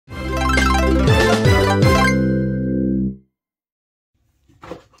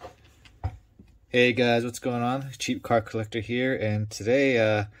Hey guys, what's going on? Cheap Card Collector here, and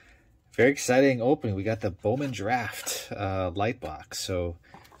today, very exciting opening. We got the Bowman Draft Lite box, so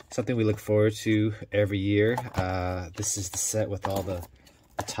something we look forward to every year. This is the set with all the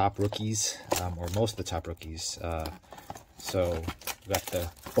top rookies, or most of the top rookies. So we got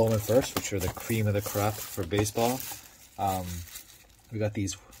the Bowman first, which are the cream of the crop for baseball. We got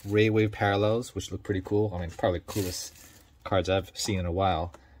these Ray Wave parallels, which look pretty cool. I mean, probably the coolest cards I've seen in a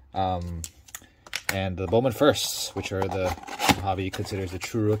while. And the Bowman Firsts, which are the hobby considers the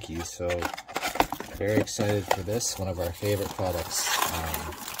true rookies. So very excited for this, one of our favorite products.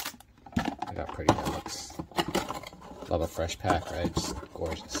 Look how pretty that looks. Love a fresh pack, right? Just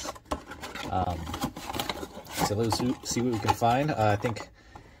gorgeous. So let's see what we can find. I think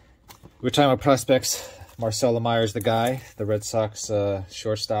we're talking about prospects. Marcelo Mayer is the guy, the Red Sox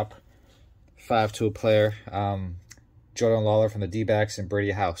shortstop, 5-tool player. Jordan Lawlar from the D-backs, and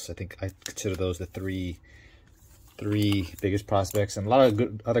Brady House. I think I consider those the three biggest prospects, and a lot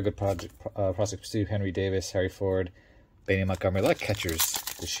of other good prospects too. Henry Davis, Harry Ford, Benny Montgomery. A lot of catchers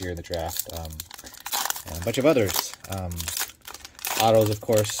this year in the draft, and a bunch of others. Autos, of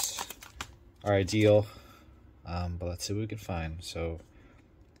course, are ideal, but let's see what we can find. So,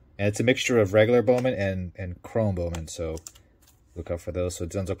 and it's a mixture of regular Bowman and Chrome Bowman, so look out for those. So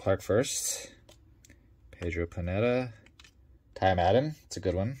Denzel Clark first, Pedro Pineda, Ty Madden, it's a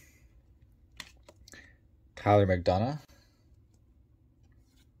good one. Tyler McDonough,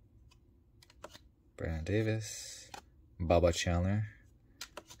 Brandon Davis, Bubba Chandler,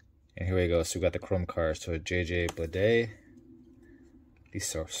 and here we go. So we got the Chrome cards. So JJ Bleday,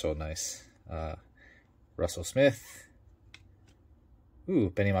 these are so nice. Russell Smith, ooh,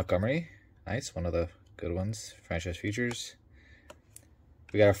 Benny Montgomery, nice, one of the good ones. Franchise features.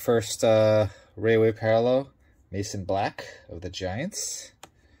 We got our first Ray Wave parallel, Mason Black of the Giants.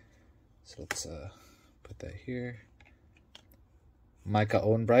 So let's put that here. Micah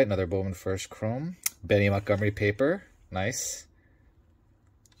Owenbright, another Bowman First Chrome. Benny Montgomery paper, nice.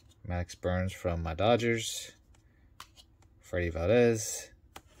 Max Burns from my Dodgers. Freddie Valdez,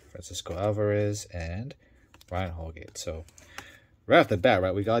 Francisco Alvarez, and Ryan Holgate. So right off the bat,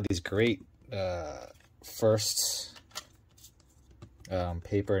 right, we got these great firsts.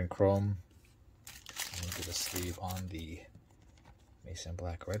 Paper and chrome. Let me do the sleeve on the Mason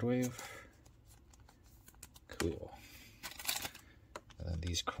Black Red Wave. Cool. And then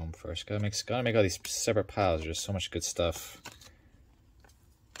these chrome first. Gotta make all these separate piles. There's so much good stuff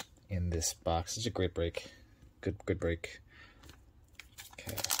in this box. It's a great break. Good break.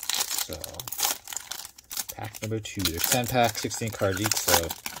 Okay, so pack number 2. There's 10 packs, 16 cards each, so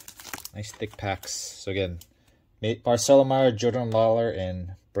nice thick packs. So again, Marcelo Mayer, Jordan Lawlar,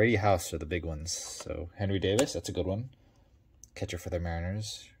 and Brady House are the big ones. So Henry Davis, that's a good one. Catcher for the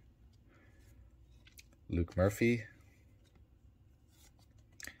Mariners. Luke Murphy.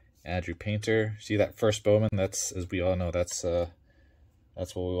 Andrew Painter. See that first Bowman? That's, as we all know, that's what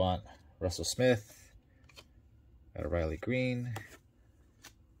we want. Russell Smith. Got a Riley Green.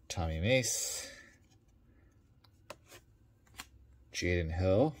 Tommy Mace. Jaden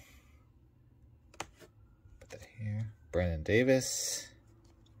Hill. Here, Brandon Davis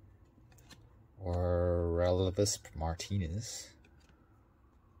or Relvis Martinez.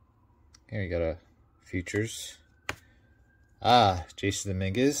 Here you got a futures. Jason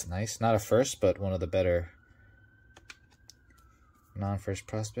Dominguez, nice. Not a first, but one of the better non-first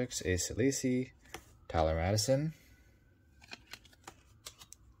prospects. Ace Lacey, Tyler Madison,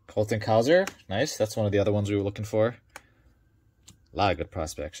 Colton Coswer, nice. That's one of the other ones we were looking for. A lot of good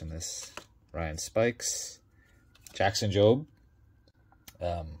prospects in this. Ryan Spikes. Jackson Jobe,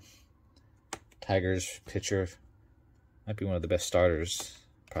 Tigers pitcher, might be one of the best starters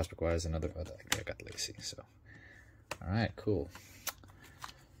prospect-wise. I got Lacey. So, all right, cool,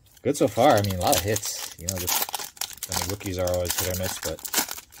 good so far. I mean, a lot of hits. You know, the rookies are always hit or miss, but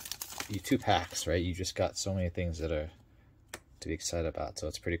you 2 packs, right? You just got so many things that are to be excited about. So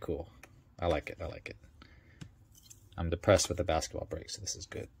it's pretty cool. I like it. I'm depressed with the basketball break, so this is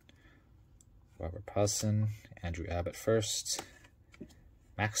good. Robert Puslin, Andrew Abbott first,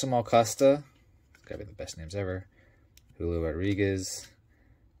 Maximo Costa, gotta be the best names ever, Julio Rodriguez,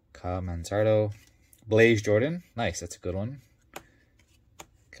 Kyle Manzardo, Blaze Jordan, nice, that's a good one,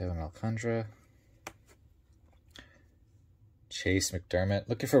 Kevin Alcantara, Chase McDermott,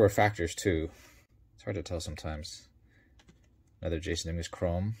 looking for refractors too, it's hard to tell sometimes. Another Jason Dominguez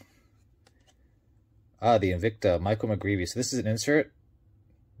Chrome. The Invicta, Michael McGreevy, so this is an insert.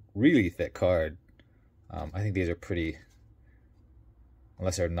 Really thick card. I think these are pretty,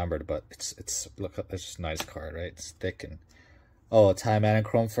 unless they're numbered, but it's just a nice card, right? It's thick. And oh, Ty Madden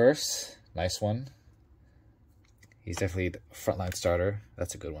Chrome first, Nice one. He's definitely the frontline starter.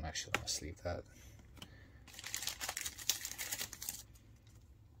 That's a good one, actually. I'm going to sleeve that.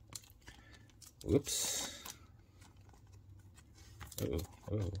 Whoops. Uh-oh.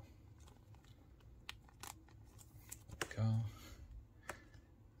 Uh-oh. There we go.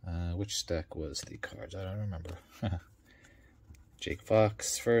 Which stack was the cards? I don't remember. Jake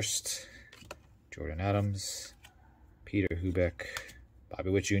Fox first. Jordan Adams. Peter Hubeck. Bobby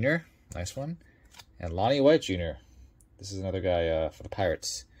Witt Jr. Nice one. And Lonnie White Jr. This is another guy for the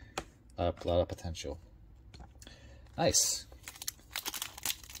Pirates. A lot of potential. Nice.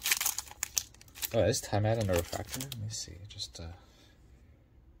 Oh, is time out on a refractor? Let me see. Just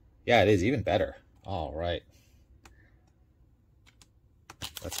yeah, it is even better. All right.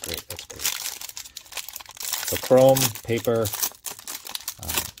 That's great. That's great. So chrome, paper,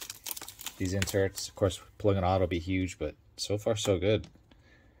 these inserts. Of course, pulling an auto will be huge, but so far so good.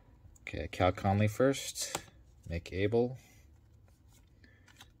 Okay, Cal Conley first. Mick Abel.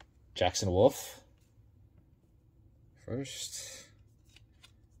 Jackson Wolf first.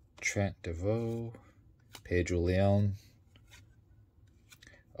 Trent DeVoe. Pedro Leon.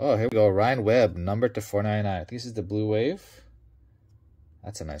 Oh, here we go. Ryan Webb, numbered to 499. I think this is the Blue Wave.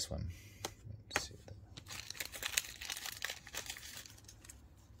 That's a nice one. Let's see.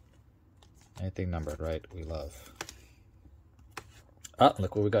 Anything numbered, right? We love. Oh,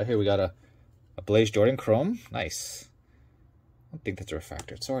 look what we got here. We got a Blaze Jordan Chrome. Nice. I don't think that's a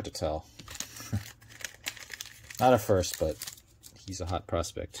refractor. It's so hard to tell. Not a first, but he's a hot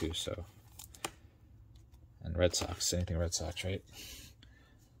prospect too, so. And Red Sox. Anything Red Sox, right?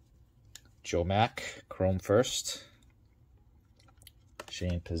 Joe Mack, Chrome first.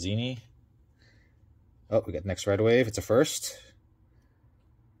 Shane Pizzini. Oh, we got next Red Wave. It's a first.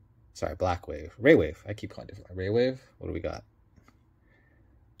 Sorry, Black Wave. Ray Wave. I keep calling it different. Ray Wave. What do we got?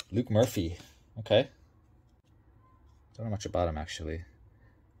 Luke Murphy. Okay. Don't know much about him, actually.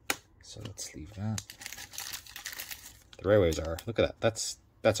 So let's leave that. The Ray Waves are. Look at that.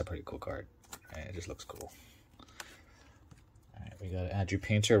 That's a pretty cool card. Right, it just looks cool. All right, we got Andrew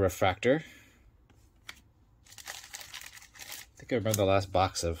Painter Refractor. I think I remember the last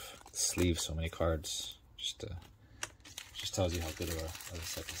box of sleeves. So many cards. Just tells you how good of a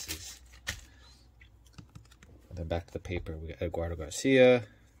set this is. And then back to the paper. We got Eduardo Garcia.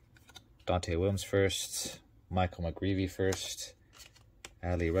 Dante Williams first. Michael McGreevy first.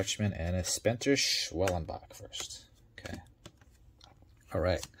 Adley Rutschman and a Spencer Schwellenbach first. Okay. All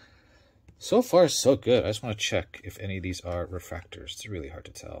right. So far, so good. I just want to check if any of these are refractors. It's really hard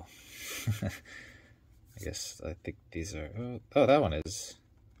to tell. I think these are... Oh, that one is...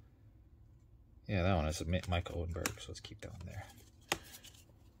 Yeah, that one is Mike Owenberg, so let's keep that one there.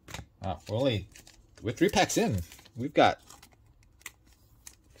 Wow, we're 3 packs in. We've got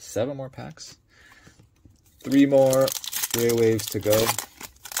 7 more packs. 3 more Ray Waves to go.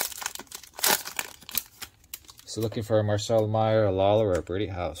 So looking for a Marcelo Mayer, a Lawlar, or a Brady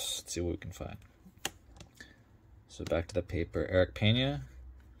House. Let's see what we can find. So back to the paper. Eric Pena.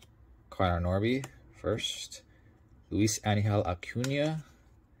 Connor Norby first. Luis Angel Acuna.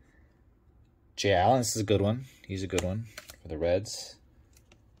 Jay Allen, this is a good one. He's a good one for the Reds.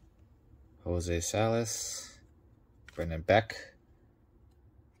 Jose Salas. Brendan Beck.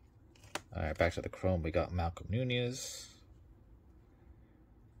 All right, back to the Chrome. We got Malcolm Nunez.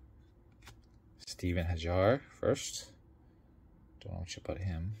 Steven Hajar first. Don't know much about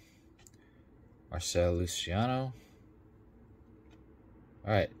him. Marcel Luciano.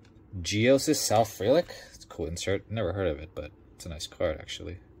 All right. Geosis Sal Frelick. It's a cool insert. Never heard of it, but it's a nice card,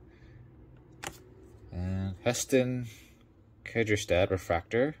 actually. And Heston Kjerstad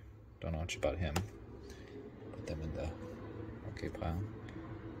Refractor. Don't know much about him. Put them in the okay pile.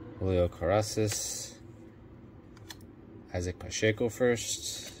 Julio Carrasas. Isaac Pacheco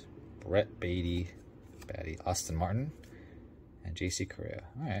first. Brett Beatty. Austin Martin. And JC Correa.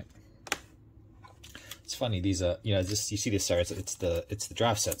 All right. It's funny, these you see this sorry, it's the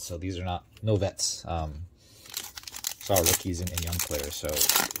draft set, so these are no vets. It's all rookies and young players, so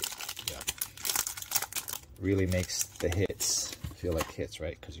yeah. Really makes the hits feel like hits,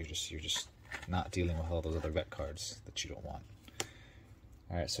 right? Because you're just not dealing with all those other vet cards that you don't want.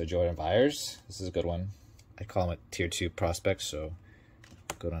 All right, so Jordan Byers, this is a good one. I call him a tier 2 prospect, so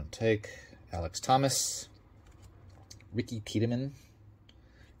good on take. Alex Thomas, Ricky Tiedemann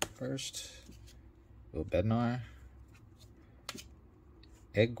first. Will Bednar.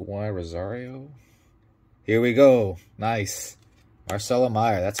 Egwai Rosario. Here we go. Nice. Marcelo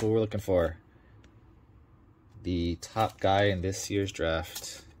Mayer. That's what we're looking for. The top guy in this year's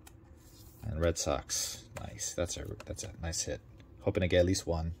draft. And Red Sox. Nice. That's a nice hit. Hoping to get at least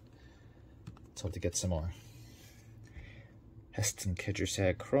one. Let's hope to get some more. Heston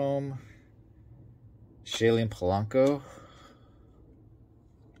Kidgersad Chrome. Shailen Polanco.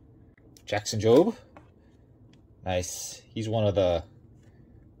 Jackson Jobe. Nice. He's one of the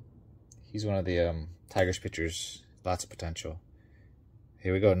Tigers pitchers. Lots of potential.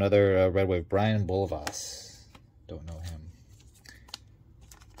 Here we go. Another Red Wave. Brian Bolvas. Don't know him.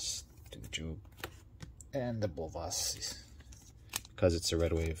 Let's do the Jobe and the Bolvas. Because it's a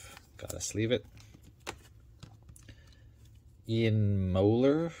Red Wave. Gotta sleeve it. Ian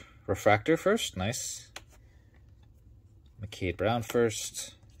Moeller. Refractor first. Nice. McCade Brown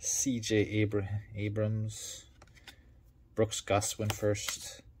first. CJ Abrams. Brooks Goswin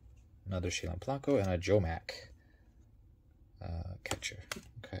first. Another Shailen Polanco and a Joe Mack catcher.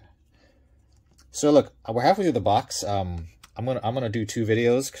 Okay. So look, we're halfway through the box. I'm gonna do 2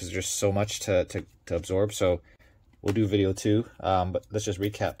 videos because there's so much to absorb. So we'll do video 2. But let's just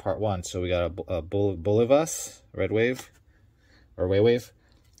recap part 1. So we got a Bolivas, Red Wave, or Way Wave.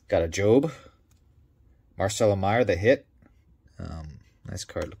 Got a Jobe. Marcelo Mayer, the hit. Nice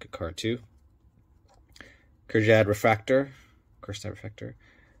card. Look at card 2. Kjerstad Refractor.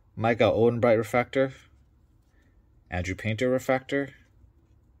 Micah Odenbright Refractor. Andrew Painter Refractor.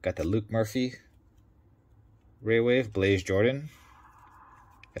 Got the Luke Murphy Ray Wave. Blaze Jordan.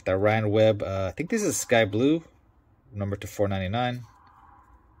 Got that Ryan Webb. I think this is Sky Blue. Number to 499.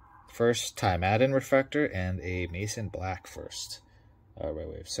 First, Ty Madden Refractor. And a Mason Black first. Ray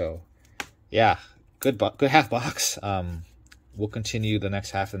Wave. So, yeah. Good half box. We'll continue the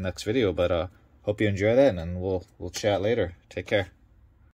next half in the next video. But hope you enjoy that. And we'll chat later. Take care.